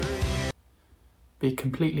Be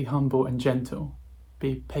completely humble and gentle.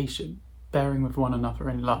 Be patient, bearing with one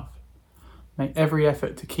another in love. Make every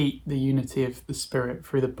effort to keep the unity of the Spirit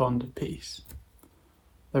through the bond of peace.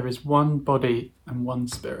 There is one body and one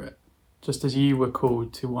Spirit, just as you were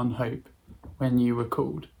called to one hope when you were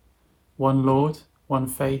called. One Lord, one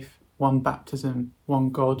faith, one baptism,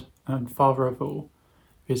 one God and Father of all,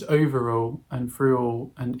 who is over all and through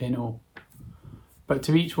all and in all. But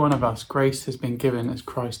to each one of us grace has been given as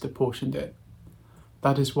Christ apportioned it.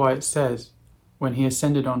 That is why it says, when he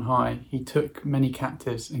ascended on high, he took many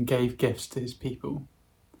captives and gave gifts to his people.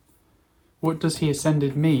 What does he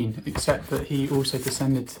ascended mean, except that he also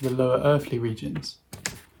descended to the lower earthly regions?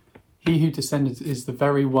 He who descended is the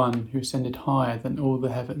very one who ascended higher than all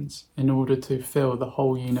the heavens, in order to fill the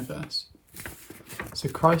whole universe. So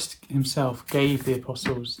Christ himself gave the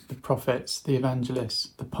apostles, the prophets, the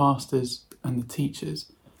evangelists, the pastors and the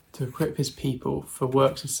teachers to equip his people for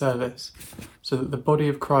works of service, so that the body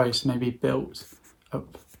of Christ may be built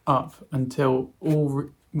up until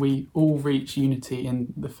we all reach unity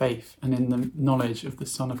in the faith and in the knowledge of the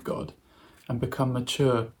Son of God, and become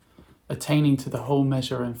mature, attaining to the whole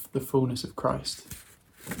measure and the fullness of Christ.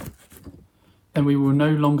 Then we will no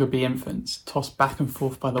longer be infants, tossed back and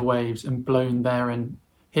forth by the waves and blown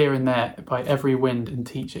here and there by every wind and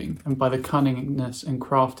teaching, and by the cunningness and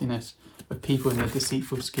craftiness of people in their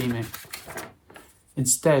deceitful scheming.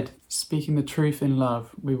 Instead, speaking the truth in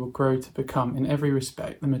love, we will grow to become in every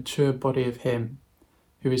respect the mature body of him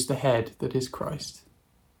who is the head, that is Christ.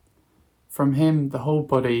 From him the whole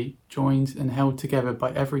body, joined and held together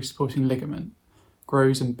by every supporting ligament,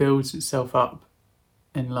 grows and builds itself up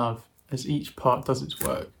in love as each part does its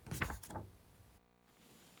work.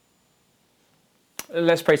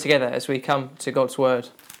 Let's pray together as we come to God's word.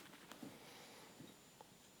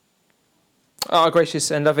 Our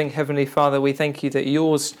gracious and loving Heavenly Father, we thank you that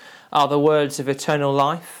yours are the words of eternal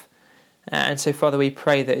life. And so, Father, we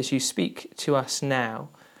pray that as you speak to us now,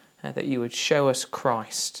 that you would show us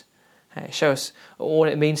Christ. Show us what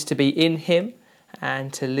it means to be in him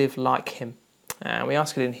and to live like him. And we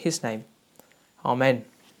ask it in his name. Amen.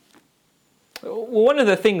 One of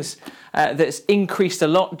the things that's increased a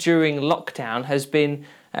lot during lockdown has been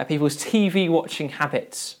people's TV watching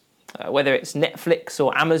habits. Whether it's Netflix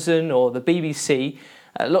or Amazon or the BBC,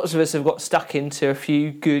 lots of us have got stuck into a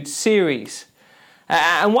few good series.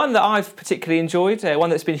 And one that I've particularly enjoyed, one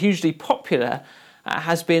that's been hugely popular,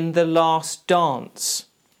 has been The Last Dance.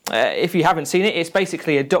 If you haven't seen it, it's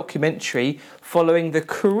basically a documentary following the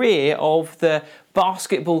career of the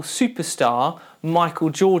basketball superstar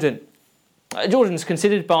Michael Jordan. Jordan's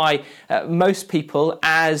considered by most people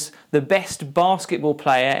as the best basketball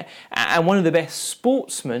player and one of the best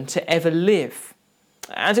sportsmen to ever live.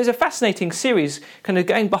 And it's a fascinating series, kind of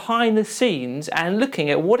going behind the scenes and looking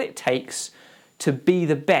at what it takes to be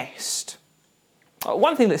the best.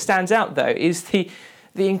 One thing that stands out, though, is the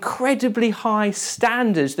incredibly high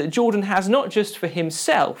standards that Jordan has, not just for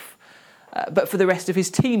himself, but for the rest of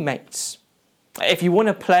his teammates. If you want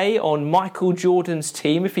to play on Michael Jordan's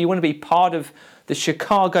team, if you want to be part of the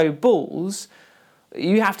Chicago Bulls,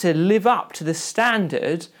 you have to live up to the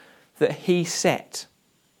standard that he set.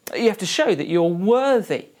 You have to show that you're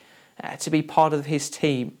worthy to be part of his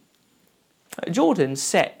team. Jordan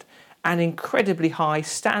set an incredibly high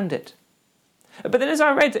standard. But then as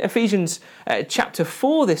I read Ephesians chapter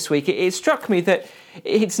 4 this week, it struck me that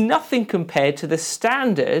it's nothing compared to the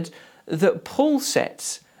standard that Paul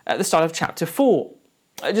sets at the start of chapter 4.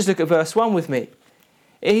 Just look at verse 1 with me.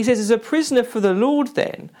 He says, "As a prisoner for the Lord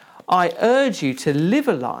then, I urge you to live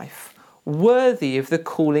a life worthy of the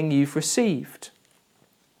calling you've received."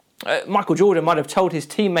 Michael Jordan might have told his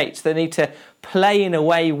teammates they need to play in a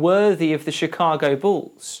way worthy of the Chicago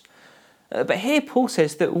Bulls. But here Paul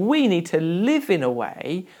says that we need to live in a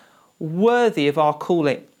way worthy of our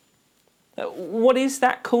calling. What is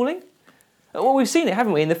that calling? Well, we've seen it,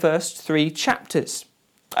 haven't we, in the first 3 chapters.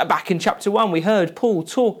 Back in chapter 1, we heard Paul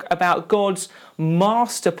talk about God's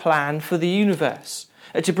master plan for the universe,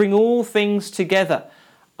 to bring all things together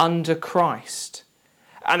under Christ.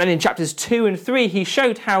 And then in chapters 2 and 3, he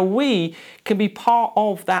showed how we can be part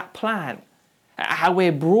of that plan, how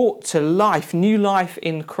we're brought to life, new life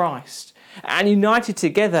in Christ, and united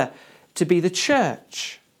together to be the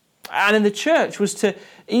church. And then the church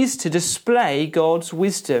is to display God's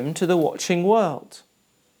wisdom to the watching world.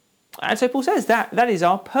 And so Paul says that is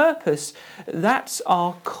our purpose, that's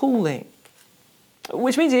our calling.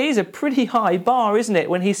 Which means it is a pretty high bar, isn't it,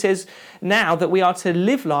 when he says now that we are to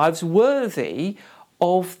live lives worthy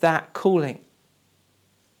of that calling.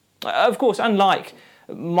 Of course, unlike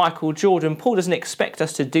Michael Jordan, Paul doesn't expect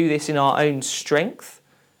us to do this in our own strength.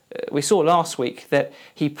 We saw last week that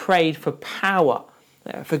he prayed for power,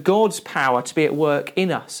 for God's power to be at work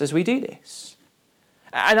in us as we do this.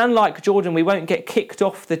 And unlike Jordan, we won't get kicked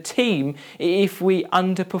off the team if we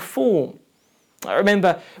underperform.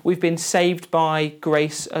 Remember, we've been saved by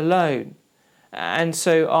grace alone. And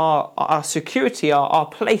so our security, our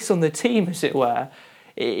place on the team, as it were,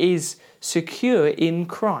 is secure in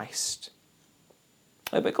Christ.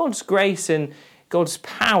 But God's grace and God's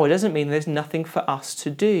power doesn't mean there's nothing for us to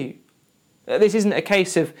do. This isn't a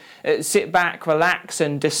case of sit back, relax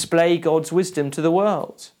and display God's wisdom to the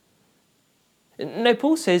world. No,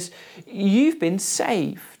 Paul says you've been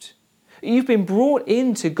saved. You've been brought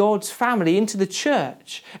into God's family, into the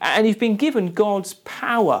church, and you've been given God's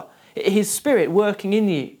power, his Spirit working in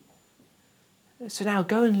you. So now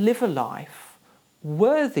go and live a life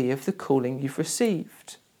worthy of the calling you've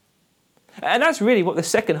received. And that's really what the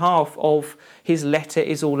second half of his letter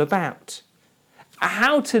is all about.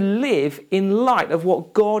 How to live in light of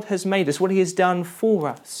what God has made us, what he has done for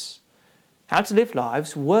us. How to live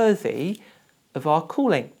lives worthy of our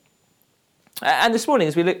calling. And this morning,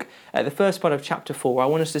 as we look at the first part of chapter 4, I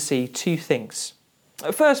want us to see two things.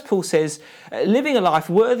 First, Paul says, living a life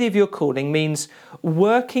worthy of your calling means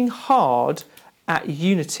working hard at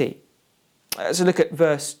unity. So look at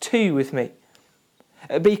verse 2 with me.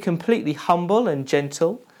 Be completely humble and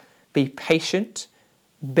gentle. Be patient,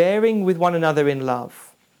 bearing with one another in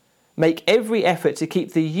love. Make every effort to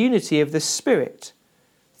keep the unity of the Spirit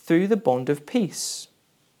through the bond of peace.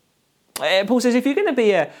 Paul says if you're going to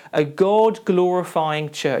be a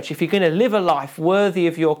God-glorifying church, if you're going to live a life worthy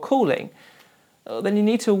of your calling, then you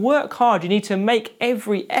need to work hard. You need to make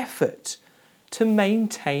every effort to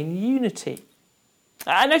maintain unity.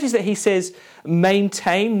 I notice that he says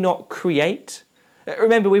maintain, not create.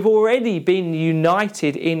 Remember, we've already been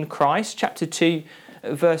united in Christ. Chapter 2,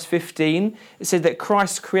 verse 15, it said that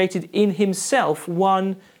Christ created in himself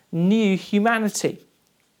one new humanity.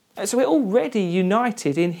 So we're already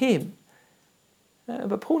united in him.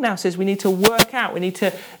 But Paul now says we need to work out, we need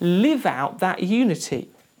to live out that unity.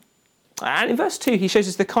 And in verse 2, he shows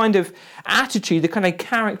us the kind of attitude, the kind of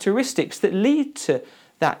characteristics that lead to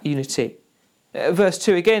that unity. Verse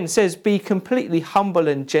 2 again says, be completely humble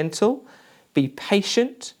and gentle, be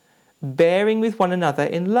patient, bearing with one another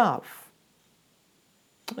in love.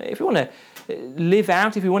 If we want to live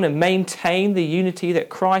out, if we want to maintain the unity that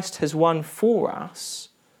Christ has won for us,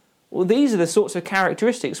 well, these are the sorts of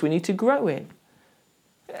characteristics we need to grow in.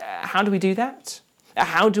 How do we do that?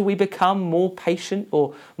 How do we become more patient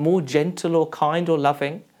or more gentle or kind or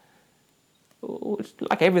loving?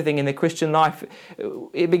 Like everything in the Christian life,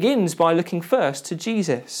 it begins by looking first to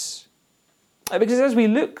Jesus. Because as we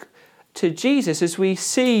look to Jesus, as we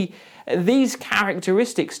see these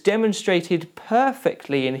characteristics demonstrated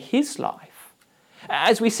perfectly in his life,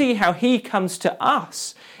 as we see how he comes to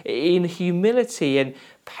us in humility and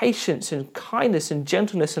patience and kindness and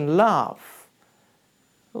gentleness and love,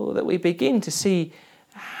 that we begin to see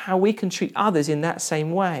how we can treat others in that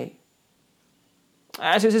same way.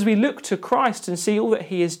 As we look to Christ and see all that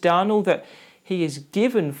he has done, all that he has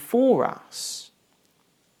given for us,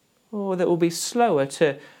 that we'll be slower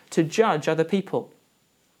to judge other people.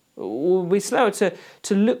 We'll be slower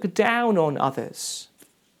to look down on others,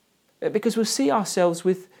 because we'll see ourselves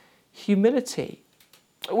with humility.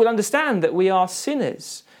 We'll understand that we are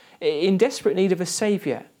sinners in desperate need of a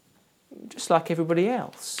saviour, just like everybody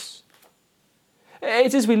else.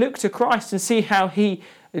 It's as we look to Christ and see how he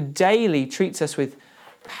daily treats us with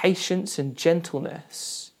patience and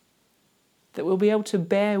gentleness that we'll be able to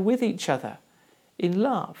bear with each other in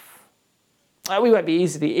love. We won't be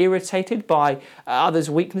easily irritated by others'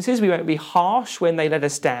 weaknesses. We won't be harsh when they let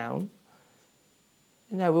us down.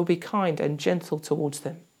 No, we'll be kind and gentle towards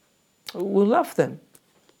them. We'll love them.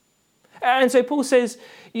 And so Paul says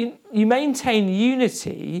you maintain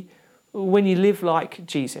unity when you live like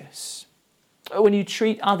Jesus, when you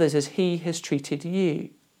treat others as he has treated you.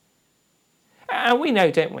 And we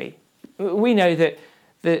know, don't we? We know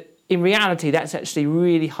that in reality that's actually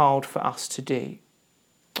really hard for us to do.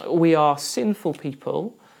 We are sinful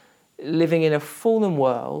people living in a fallen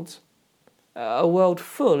world, a world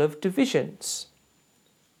full of divisions.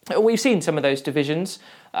 We've seen some of those divisions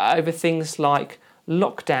over things like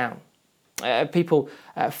lockdown, people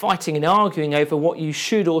fighting and arguing over what you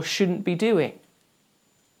should or shouldn't be doing.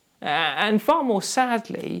 And far more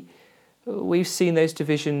sadly, we've seen those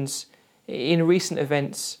divisions in recent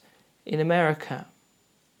events in America,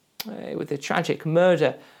 with the tragic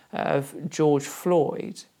murder of George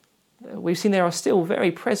Floyd. We've seen there are still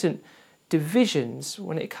very present divisions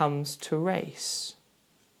when it comes to race.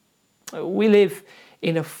 We live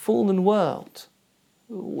in a fallen world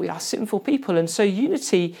We are sinful people, and so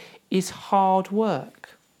unity is hard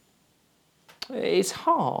work. It's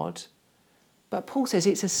hard, but Paul says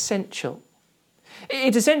it's essential.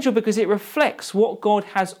 It's essential because it reflects what God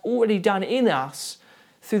has already done in us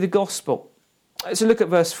through the gospel. So look at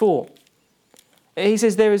verse 4. He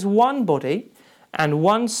says, there is one body and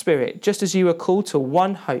one Spirit, just as you are called to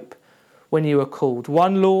one hope when you are called.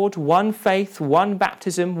 One Lord, one faith, one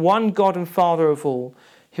baptism, one God and Father of all,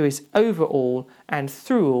 who is over all and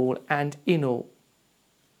through all and in all.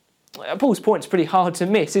 Paul's point is pretty hard to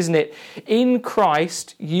miss, isn't it? In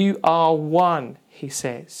Christ you are one, he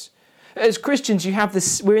says. As Christians,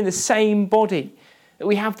 we're in the same body.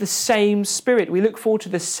 We have the same Spirit. We look forward to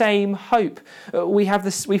the same hope. We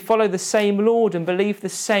follow the same Lord and believe the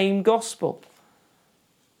same gospel.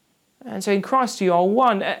 And so in Christ you are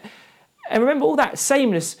one. And remember, all that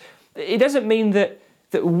sameness, it doesn't mean that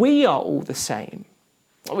we are all the same.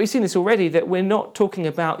 We've seen this already, that we're not talking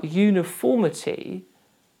about uniformity,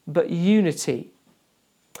 but unity.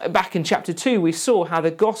 Back in chapter 2, we saw how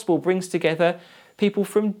the gospel brings together people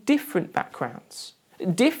from different backgrounds,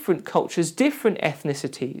 different cultures, different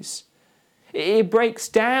ethnicities. It breaks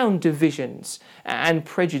down divisions and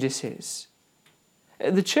prejudices.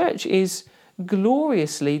 The church is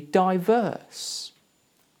gloriously diverse.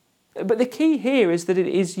 But the key here is that it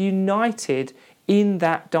is united in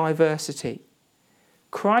that diversity.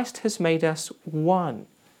 Christ has made us one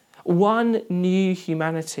new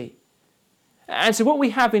humanity. And so what we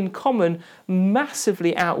have in common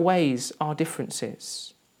massively outweighs our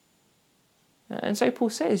differences. And so Paul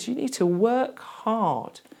says you need to work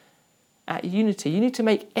hard at unity. You need to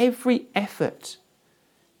make every effort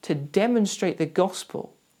to demonstrate the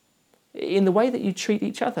gospel in the way that you treat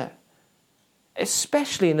each other,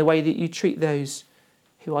 especially in the way that you treat those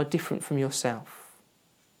who are different from yourself.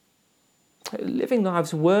 Living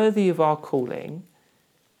lives worthy of our calling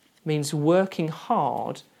means working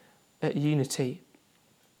hard at unity.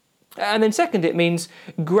 And then second, it means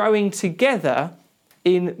growing together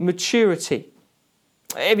in maturity.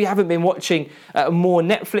 If you haven't been watching more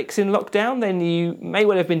Netflix in lockdown, then you may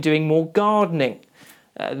well have been doing more gardening.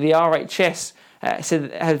 The RHS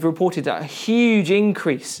has reported a huge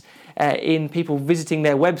increase in people visiting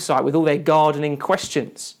their website with all their gardening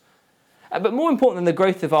questions. But more important than the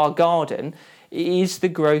growth of our garden is the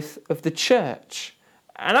growth of the church.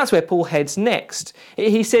 And that's where Paul heads next.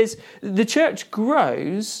 He says the church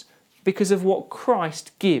grows because of what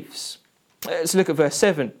Christ gives. Let's look at verse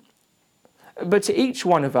 7. But to each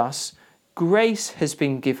one of us, grace has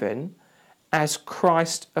been given as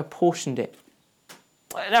Christ apportioned it.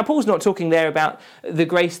 Now, Paul's not talking there about the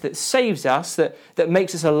grace that saves us, that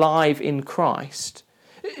makes us alive in Christ.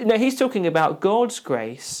 No, he's talking about God's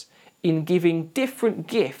grace in giving different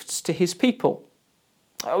gifts to his people.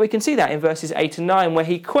 We can see that in verses 8 and 9, where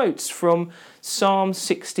he quotes from Psalm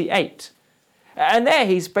 68. And there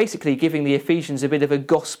he's basically giving the Ephesians a bit of a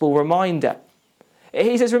gospel reminder.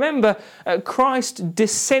 He says, remember, Christ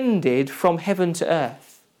descended from heaven to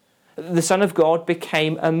earth. The Son of God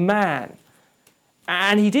became a man.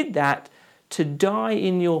 And he did that to die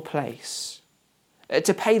in your place,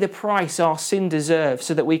 to pay the price our sin deserves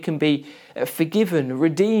so that we can be forgiven,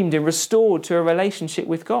 redeemed and restored to a relationship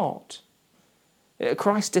with God.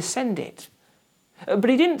 Christ descended, but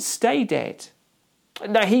he didn't stay dead.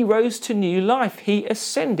 No, he rose to new life. He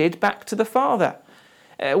ascended back to the Father,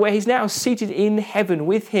 where he's now seated in heaven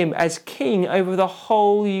with him as king over the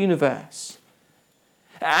whole universe.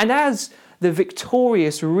 And as the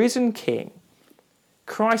victorious risen king,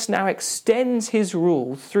 Christ now extends his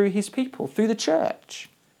rule through his people, through the church.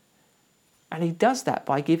 And he does that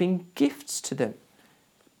by giving gifts to them.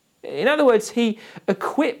 In other words, he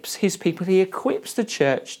equips his people, he equips the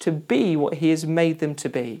church to be what he has made them to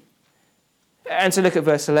be. And so look at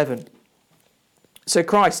verse 11. So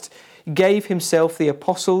Christ gave himself the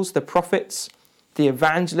apostles, the prophets, the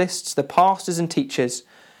evangelists, the pastors and teachers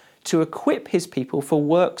to equip his people for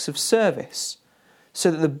works of service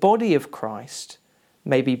so that the body of Christ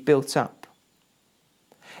may be built up.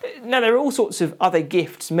 Now, there are all sorts of other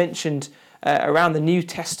gifts mentioned around the New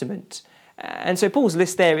Testament. And so Paul's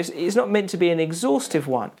list there is not meant to be an exhaustive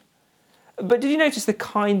one. But did you notice the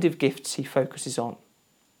kind of gifts he focuses on?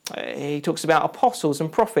 He talks about apostles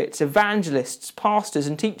and prophets, evangelists, pastors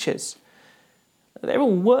and teachers. They're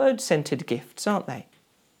all word-centred gifts, aren't they?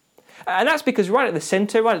 And that's because right at the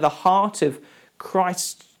centre, right at the heart of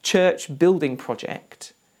Christ's church building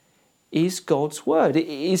project is God's word. It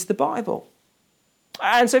is the Bible.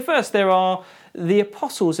 And so first there are the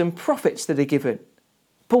apostles and prophets that are given.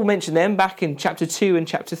 Paul mentioned them back in chapter 2 and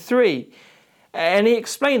chapter 3. And he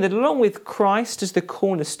explained that along with Christ as the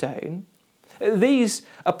cornerstone, These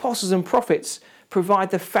apostles and prophets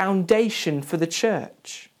provide the foundation for the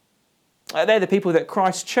church. They're the people that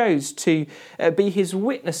Christ chose to be his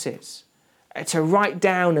witnesses, to write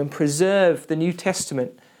down and preserve the New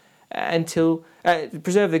Testament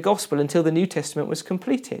preserve the gospel until the New Testament was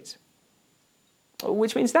completed.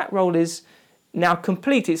 Which means that role is now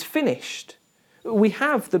complete, it's finished. We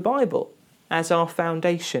have the Bible as our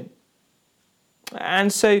foundation.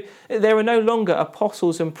 And so there are no longer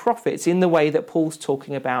apostles and prophets in the way that Paul's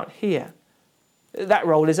talking about here. That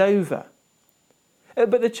role is over.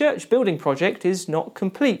 But the church building project is not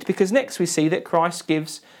complete, because next we see that Christ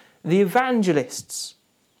gives the evangelists.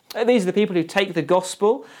 These are the people who take the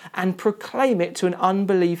gospel and proclaim it to an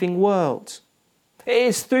unbelieving world. It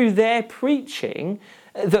is through their preaching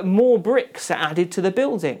that more bricks are added to the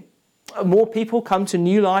building. More people come to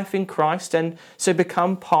new life in Christ and so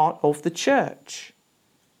become part of the church.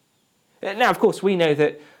 Now, of course, we know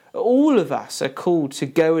that all of us are called to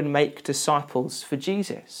go and make disciples for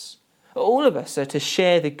Jesus. All of us are to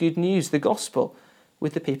share the good news, the gospel,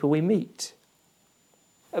 with the people we meet.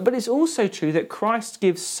 But it's also true that Christ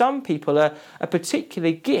gives some people a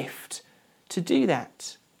particular gift to do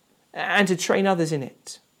that and to train others in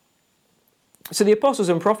it. So the apostles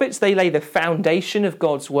and prophets, they lay the foundation of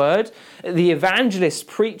God's word. The evangelists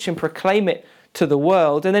preach and proclaim it to the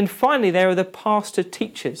world. And then finally there are the pastor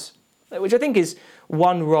teachers, which I think is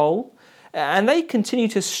one role. And they continue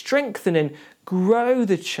to strengthen and grow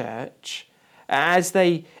the church as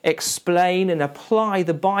they explain and apply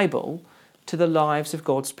the Bible to the lives of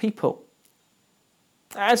God's people.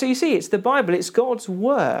 And so you see, it's the Bible, it's God's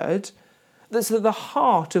word that's at the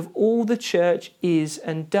heart of all the church is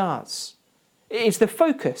and does. It's the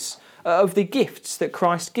focus of the gifts that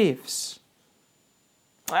Christ gives.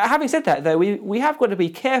 Having said that, though, we have got to be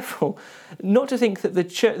careful not to think that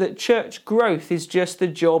that church growth is just the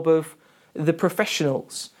job of the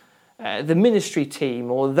professionals, the ministry team,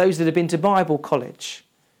 or those that have been to Bible college.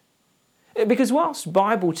 Because whilst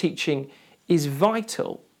Bible teaching is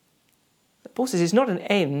vital, Paul says it's not an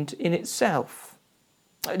end in itself.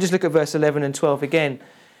 Just look at verse 11 and 12 again.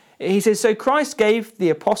 He says, so Christ gave the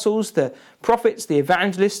apostles, the prophets, the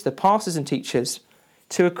evangelists, the pastors and teachers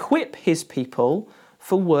to equip his people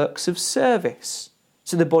for works of service,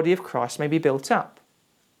 so the body of Christ may be built up.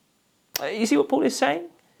 You see what Paul is saying?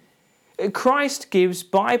 Christ gives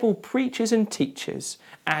Bible preachers and teachers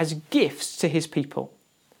as gifts to his people,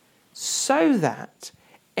 so that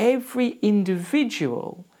every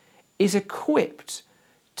individual is equipped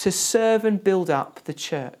to serve and build up the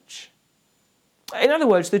church. In other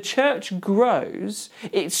words, the church grows,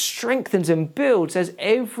 it strengthens and builds as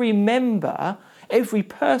every member, every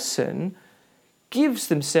person gives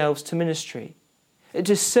themselves to ministry,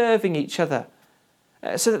 to serving each other,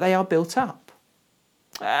 so that they are built up.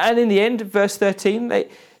 And in the end, verse 13,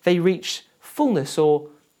 they reach fullness or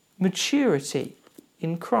maturity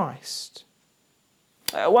in Christ.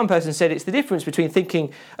 One person said it's the difference between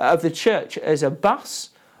thinking of the church as a bus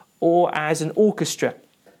or as an orchestra.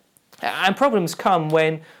 And problems come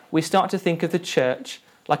when we start to think of the church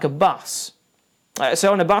like a bus.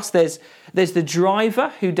 So on a bus there's the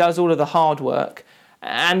driver who does all of the hard work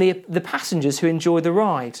and the passengers who enjoy the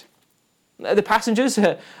ride. The passengers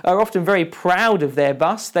are often very proud of their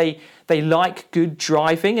bus. They like good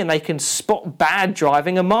driving and they can spot bad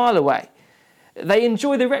driving a mile away. They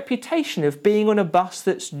enjoy the reputation of being on a bus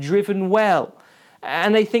that's driven well.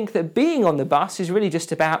 And they think that being on the bus is really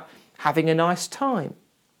just about having a nice time.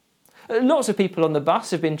 Lots of people on the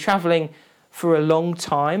bus have been travelling for a long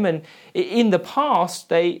time, and in the past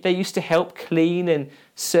they used to help clean and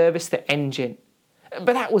service the engine.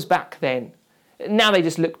 But that was back then. Now they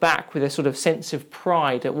just look back with a sort of sense of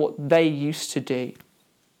pride at what they used to do.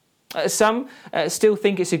 Some still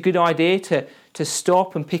think it's a good idea to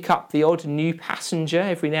stop and pick up the odd new passenger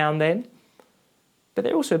every now and then. But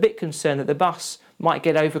they're also a bit concerned that the bus might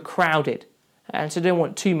get overcrowded, and so they don't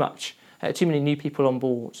want too many new people on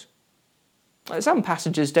board. Some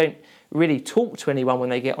passengers don't really talk to anyone when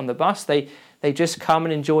they get on the bus. They just come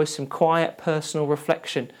and enjoy some quiet personal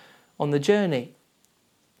reflection on the journey.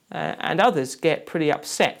 And others get pretty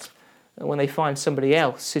upset when they find somebody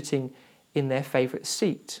else sitting in their favourite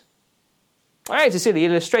seat. It's a silly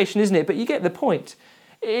illustration, isn't it? But you get the point.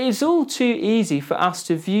 It's all too easy for us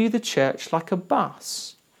to view the church like a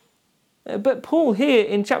bus. But Paul here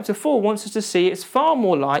in chapter 4 wants us to see it's far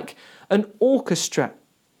more like an orchestra.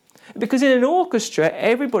 Because in an orchestra,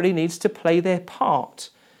 everybody needs to play their part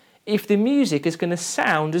if the music is going to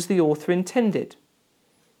sound as the author intended.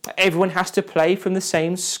 Everyone has to play from the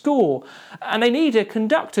same score, and they need a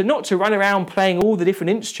conductor not to run around playing all the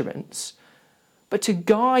different instruments, but to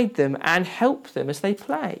guide them and help them as they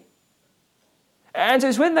play. And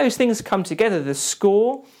it's when those things come together, the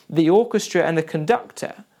score, the orchestra and the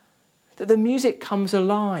conductor, that the music comes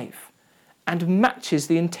alive and matches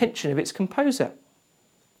the intention of its composer.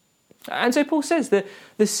 And so Paul says that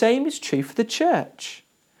the same is true for the church.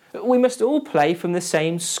 We must all play from the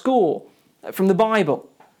same score, from the Bible.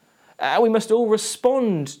 We must all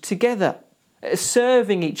respond together,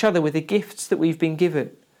 serving each other with the gifts that we've been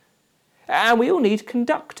given. And we all need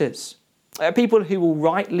conductors, people who will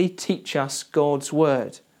rightly teach us God's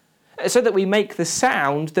word, so that we make the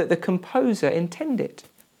sound that the composer intended.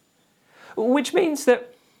 Which means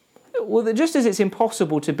that, that just as it's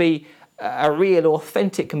impossible to be a real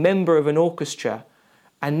authentic member of an orchestra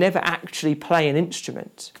and never actually play an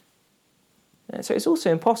instrument, so it's also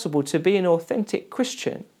impossible to be an authentic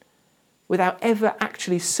Christian without ever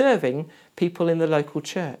actually serving people in the local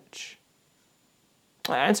church.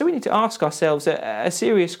 And so we need to ask ourselves a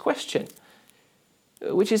serious question,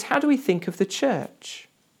 which is, how do we think of the church?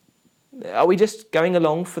 Are we just going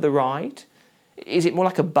along for the ride? Is it more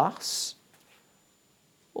like a bus?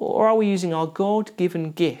 Or are we using our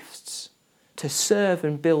God-given gifts to serve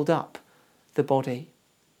and build up the body?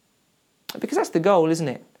 Because that's the goal, isn't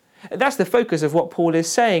it? That's the focus of what Paul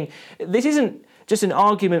is saying. This isn't just an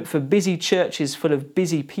argument for busy churches full of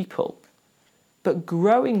busy people, but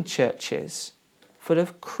growing churches full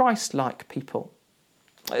of Christ-like people.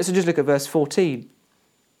 So just look at verse 14.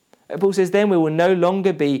 Paul says, "Then we will no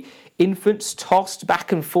longer be infants tossed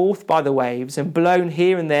back and forth by the waves and blown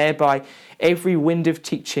here and there by every wind of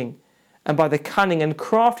teaching and by the cunning and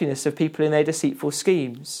craftiness of people in their deceitful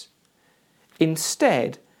schemes.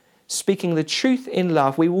 Instead, speaking the truth in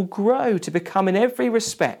love, we will grow to become in every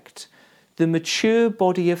respect the mature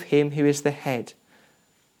body of him who is the head,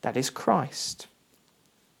 that is Christ."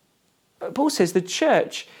 Paul says the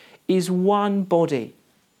church is one body.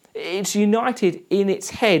 It's united in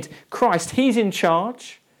its head, Christ. He's in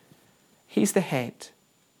charge. He's the head.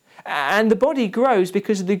 And the body grows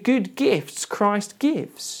because of the good gifts Christ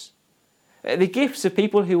gives. The gifts of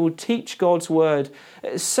people who will teach God's word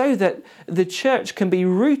so that the church can be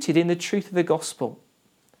rooted in the truth of the gospel.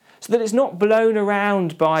 So that it's not blown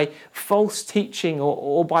around by false teaching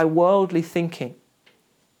or by worldly thinking.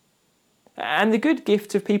 And the good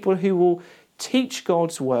gift of people who will teach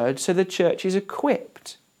God's word so the church is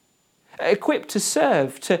equipped to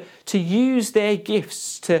serve, to use their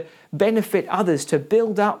gifts to benefit others, to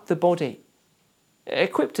build up the body,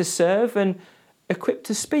 equipped to serve and equipped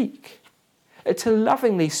to speak, to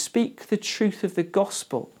lovingly speak the truth of the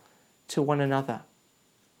gospel to one another,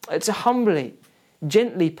 to humbly,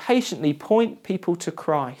 gently, patiently point people to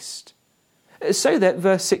Christ, so that,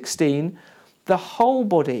 verse 16, the whole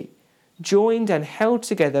body, joined and held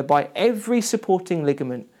together by every supporting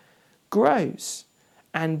ligament, grows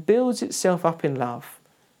and builds itself up in love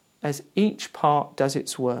as each part does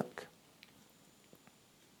its work.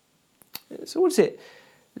 So what does it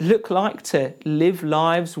look like to live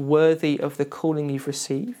lives worthy of the calling you've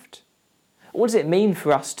received? What does it mean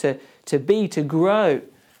for us to grow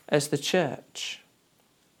as the church?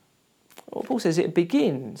 Well, Paul says it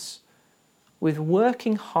begins with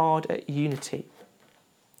working hard at unity,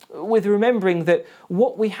 with remembering that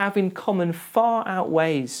what we have in common far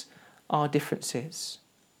outweighs our differences.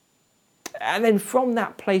 And then from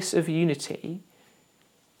that place of unity,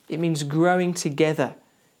 it means growing together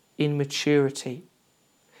in maturity,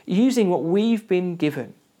 using what we've been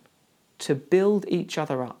given to build each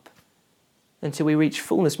other up until we reach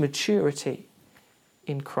fullness, maturity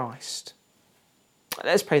in Christ.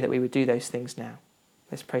 Let's pray that we would do those things now.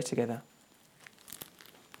 Let's pray together.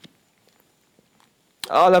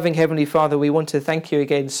 Our loving Heavenly Father, we want to thank you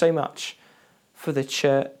again so much for the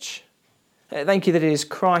church. Thank you that it is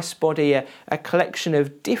Christ's body, a collection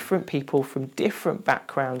of different people from different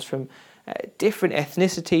backgrounds, from different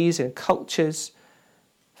ethnicities and cultures.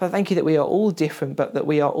 Father, thank you that we are all different, but that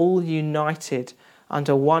we are all united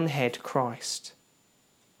under one head, Christ.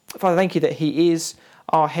 Father, thank you that he is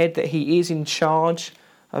our head, that he is in charge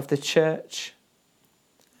of the church.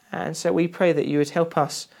 And so we pray that you would help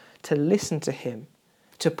us to listen to him,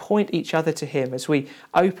 to point each other to him as we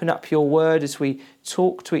open up your word, as we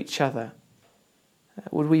talk to each other.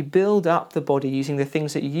 Would we build up the body using the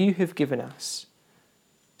things that you have given us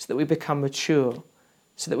so that we become mature,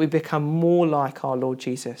 so that we become more like our Lord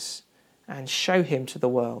Jesus and show him to the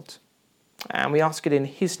world. And we ask it in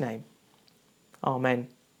his name. Amen.